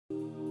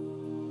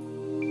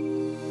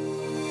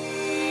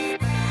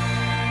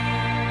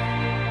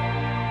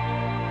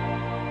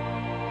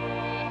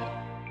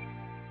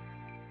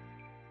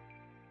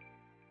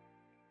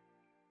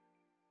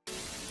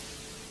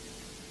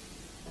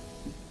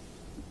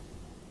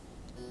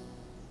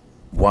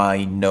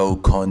why no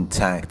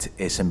contact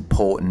is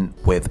important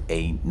with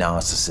a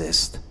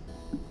narcissist.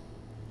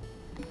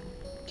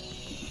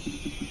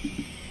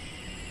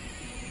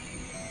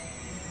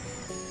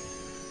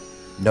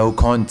 No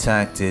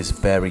contact is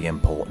very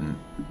important.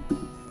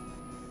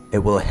 It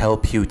will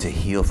help you to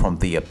heal from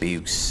the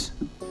abuse,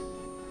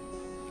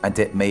 and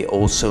it may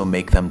also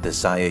make them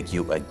desire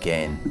you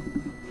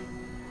again.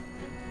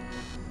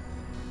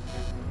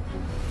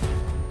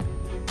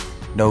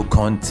 No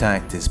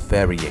contact is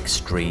very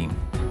extreme.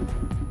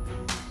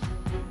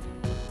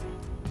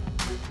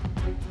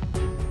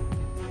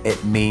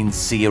 It means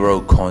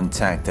zero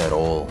contact at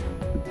all.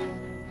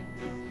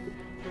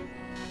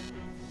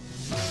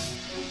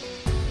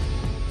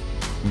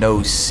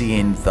 No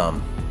seeing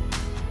them.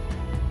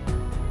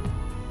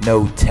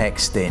 No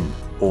texting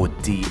or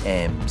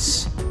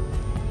DMs.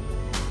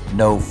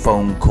 No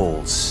phone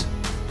calls.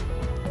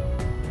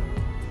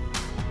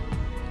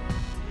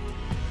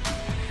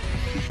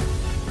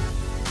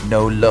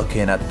 No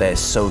looking at their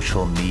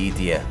social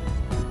media.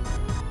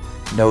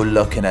 No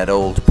looking at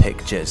old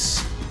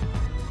pictures.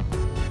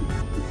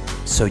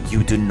 So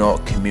you do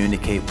not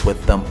communicate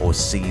with them or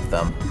see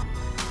them.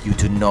 You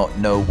do not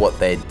know what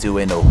they're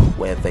doing or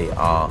where they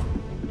are.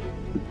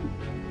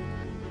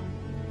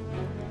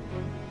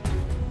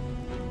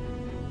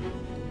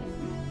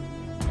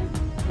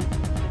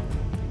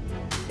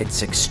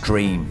 It's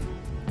extreme,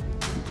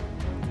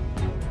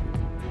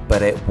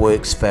 but it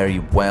works very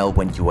well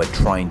when you are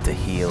trying to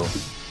heal,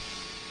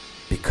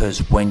 because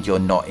when you're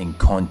not in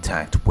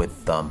contact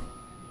with them,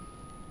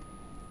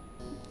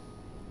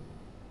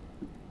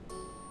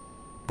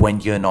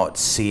 when you're not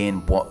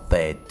seeing what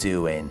they're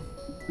doing,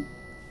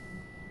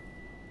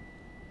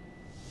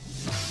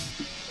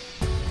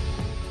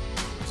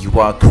 you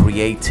are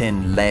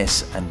creating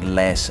less and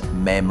less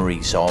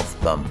memories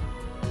of them.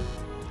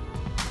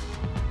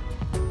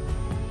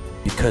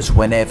 Because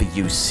whenever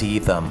you see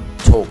them,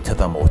 talk to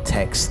them or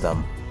text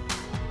them,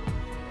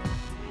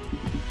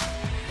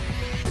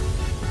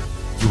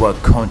 you are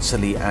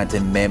constantly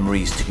adding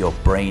memories to your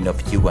brain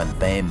of you and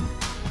them.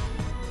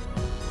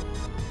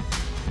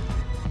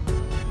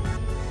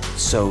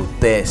 So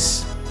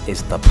this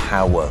is the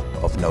power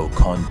of no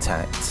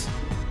contact.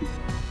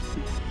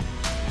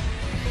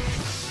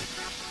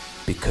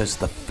 Because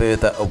the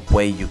further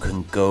away you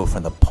can go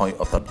from the point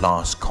of the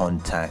last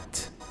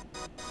contact,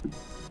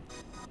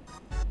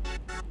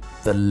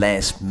 the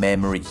less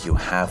memory you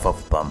have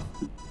of them.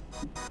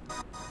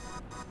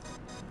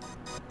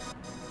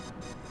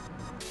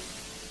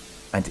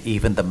 And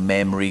even the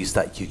memories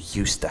that you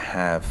used to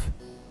have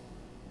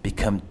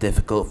become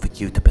difficult for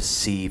you to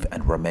perceive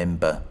and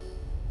remember,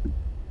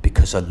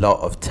 because a lot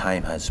of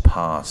time has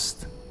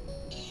passed.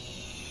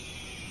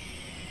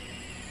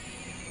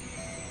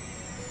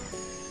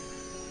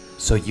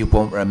 So you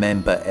won't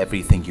remember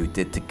everything you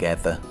did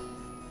together.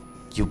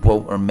 You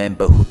won't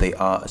remember who they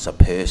are as a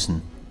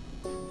person.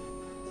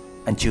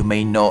 And you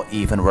may not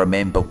even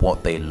remember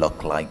what they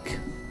look like.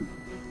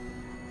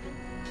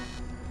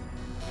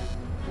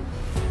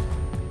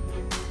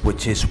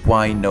 Which is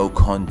why no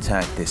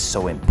contact is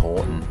so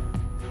important.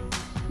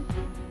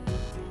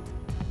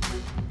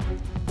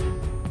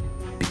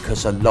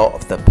 Because a lot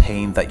of the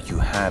pain that you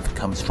have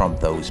comes from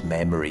those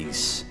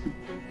memories.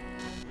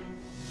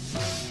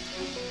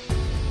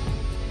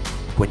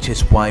 Which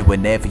is why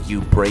whenever you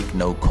break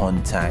no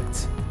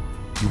contact,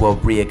 you are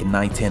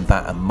reigniting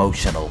that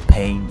emotional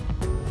pain.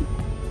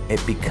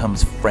 It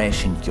becomes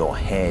fresh in your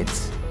head.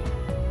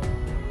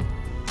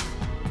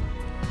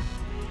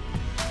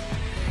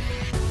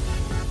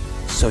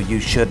 So you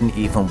shouldn't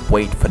even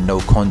wait for no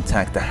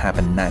contact to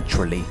happen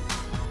naturally.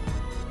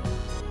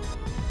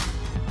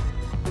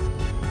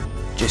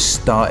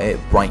 Just start it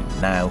right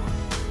now.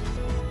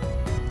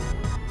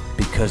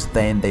 Because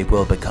then they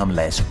will become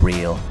less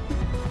real.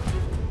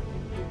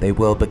 They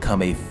will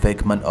become a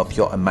figment of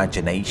your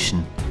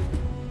imagination.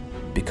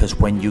 Because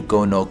when you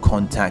go no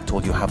contact,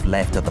 all you have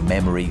left are the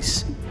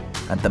memories,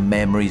 and the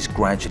memories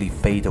gradually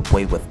fade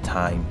away with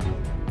time.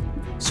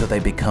 So they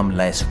become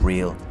less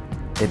real.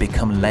 They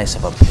become less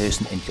of a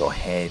person in your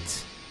head.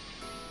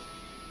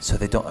 So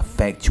they don't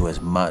affect you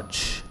as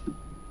much.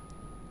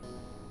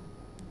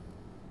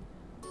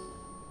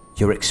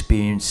 You're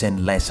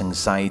experiencing less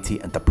anxiety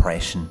and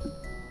depression.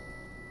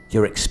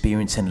 You're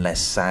experiencing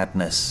less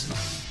sadness.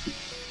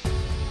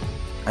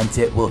 And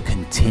it will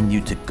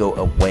continue to go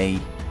away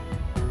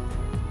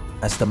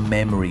as the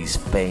memories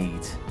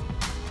fade,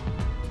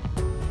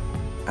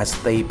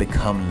 as they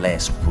become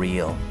less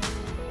real.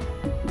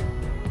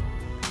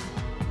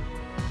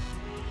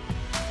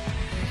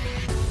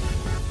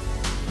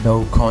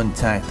 No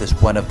contact is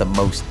one of the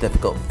most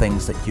difficult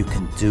things that you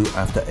can do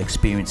after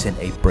experiencing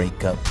a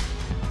breakup.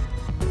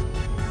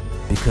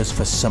 Because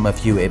for some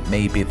of you it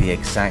may be the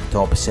exact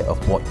opposite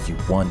of what you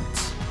want.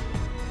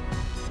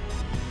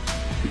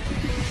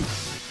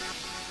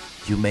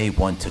 You may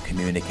want to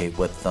communicate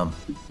with them.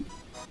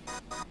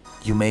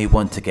 You may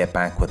want to get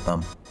back with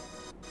them.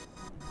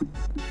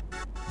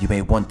 You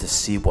may want to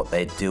see what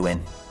they're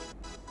doing.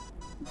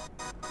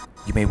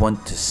 You may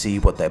want to see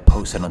what they're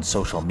posting on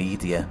social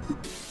media.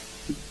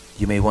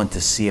 You may want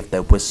to see if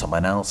they're with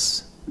someone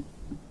else,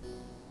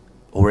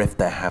 or if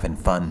they're having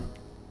fun.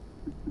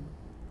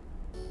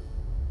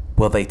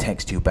 Will they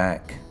text you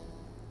back?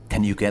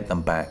 Can you get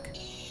them back?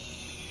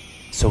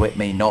 So it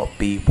may not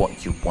be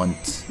what you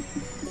want.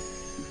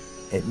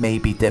 It may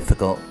be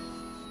difficult.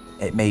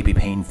 It may be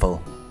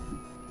painful,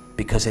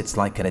 because it's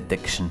like an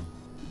addiction.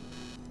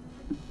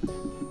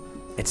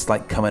 It's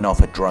like coming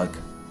off a drug.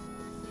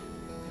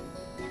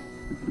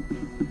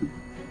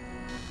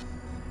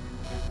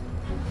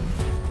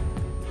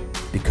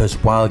 Because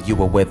while you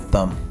were with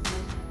them,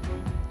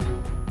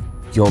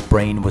 your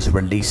brain was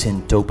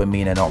releasing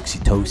dopamine and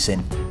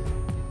oxytocin,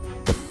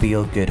 the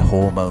feel-good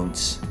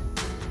hormones.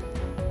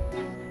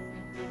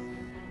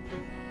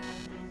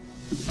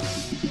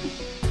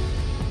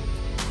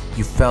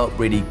 You felt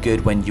really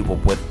good when you were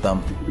with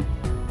them,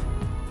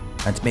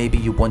 and maybe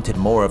you wanted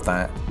more of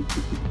that.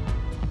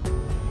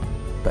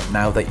 But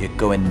now that you're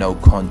going no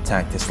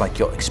contact, it's like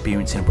you're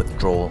experiencing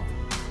withdrawal.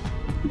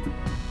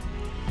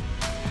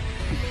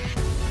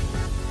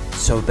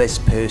 So this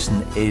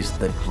person is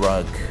the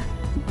drug,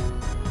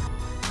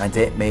 and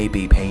it may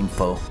be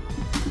painful,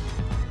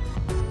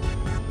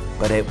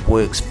 but it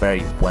works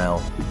very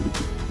well.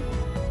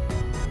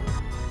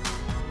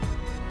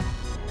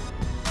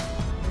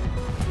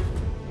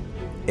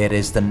 It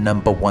is the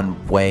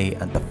 #1 way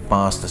and the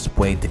fastest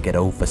way to get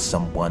over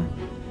someone.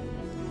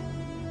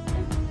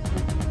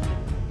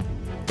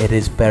 It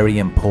is very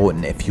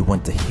important if you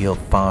want to heal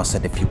fast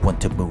and if you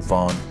want to move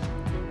on.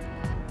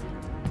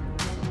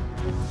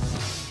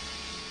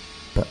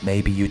 But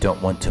maybe you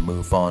don't want to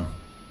move on.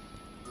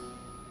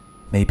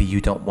 Maybe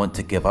you don't want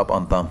to give up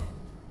on them.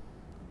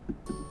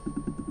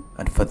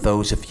 And for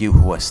those of you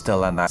who are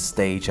still at that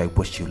stage, I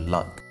wish you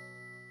luck.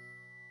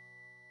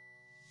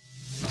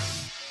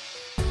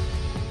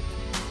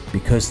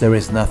 Because there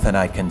is nothing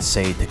I can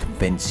say to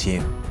convince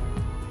you.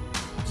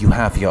 You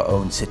have your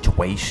own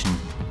situation.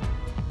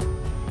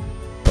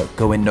 But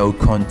going no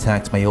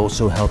contact may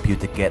also help you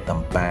to get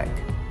them back.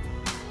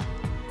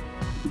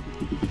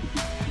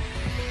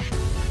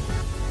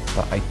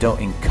 But I don't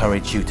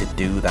encourage you to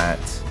do that.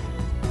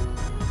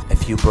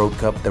 If you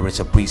broke up, there is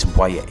a reason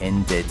why it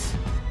ended.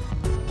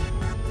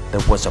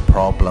 There was a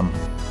problem.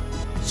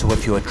 So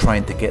if you are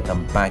trying to get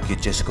them back, you're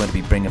just going to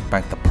be bringing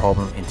back the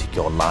problem into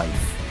your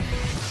life,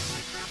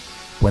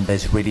 when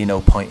there's really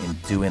no point in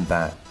doing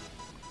that.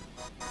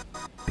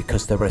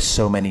 Because there are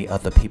so many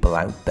other people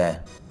out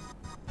there.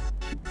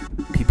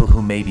 People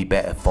who may be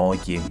better for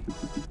you.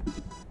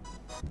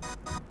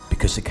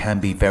 Because it can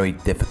be very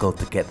difficult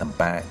to get them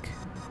back,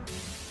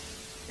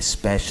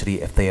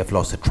 especially if they have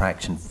lost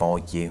attraction for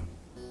you.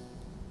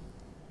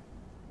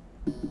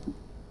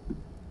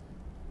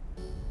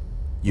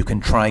 You can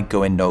try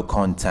going no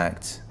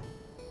contact,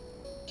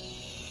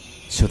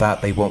 so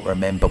that they won't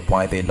remember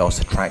why they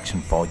lost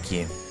attraction for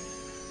you,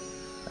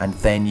 and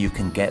then you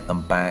can get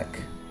them back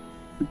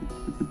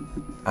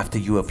after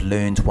you have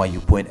learned why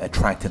you weren't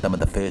attracted to them in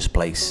the first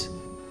place.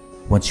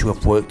 Once you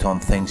have worked on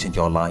things in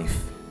your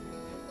life,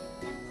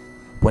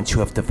 once you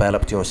have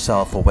developed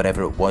yourself or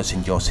whatever it was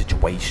in your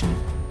situation,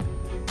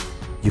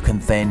 you can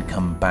then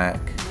come back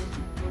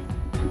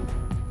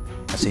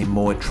as a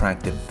more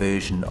attractive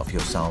version of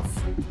yourself.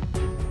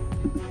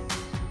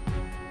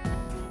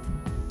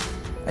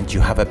 And you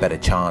have a better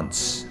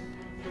chance.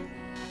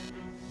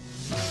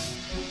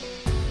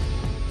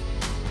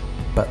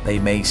 But they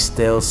may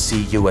still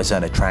see you as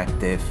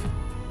unattractive,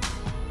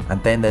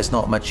 and then there's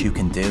not much you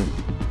can do.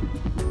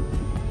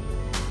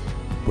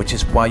 Which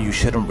is why you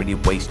shouldn't really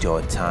waste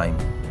your time.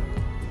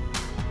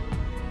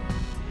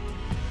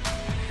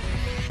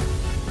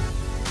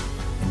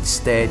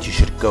 Instead, you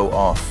should go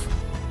off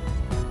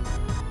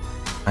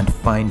and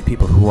find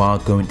people who are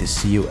going to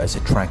see you as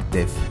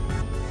attractive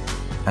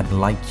and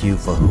like you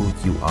for who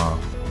you are.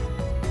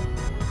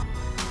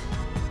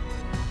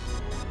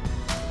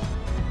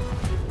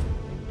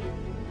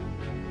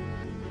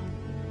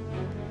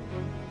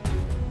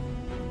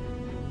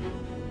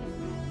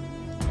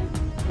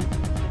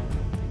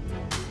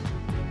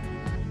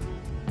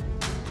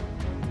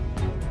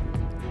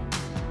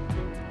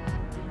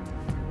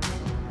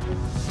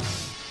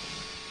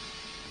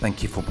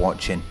 Thank you for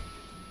watching.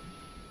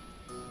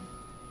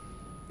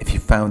 If you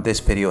found this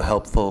video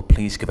helpful,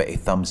 please give it a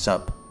thumbs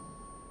up.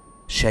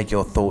 Share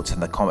your thoughts in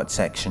the comment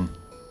section.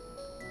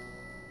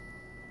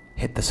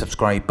 Hit the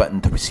subscribe button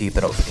to receive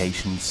the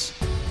notifications.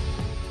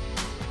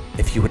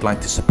 If you would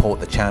like to support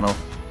the channel,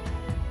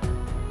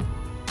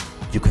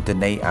 you could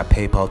donate at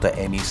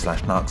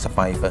paypal.me/Narc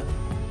Survivor.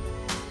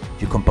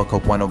 You can book a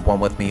one-on-one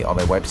with me on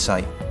my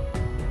website.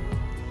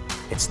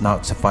 It's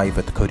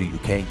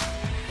narcsurvivor.co.uk.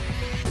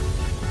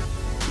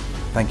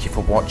 Thank you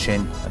for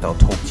watching, and I'll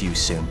talk to you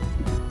soon.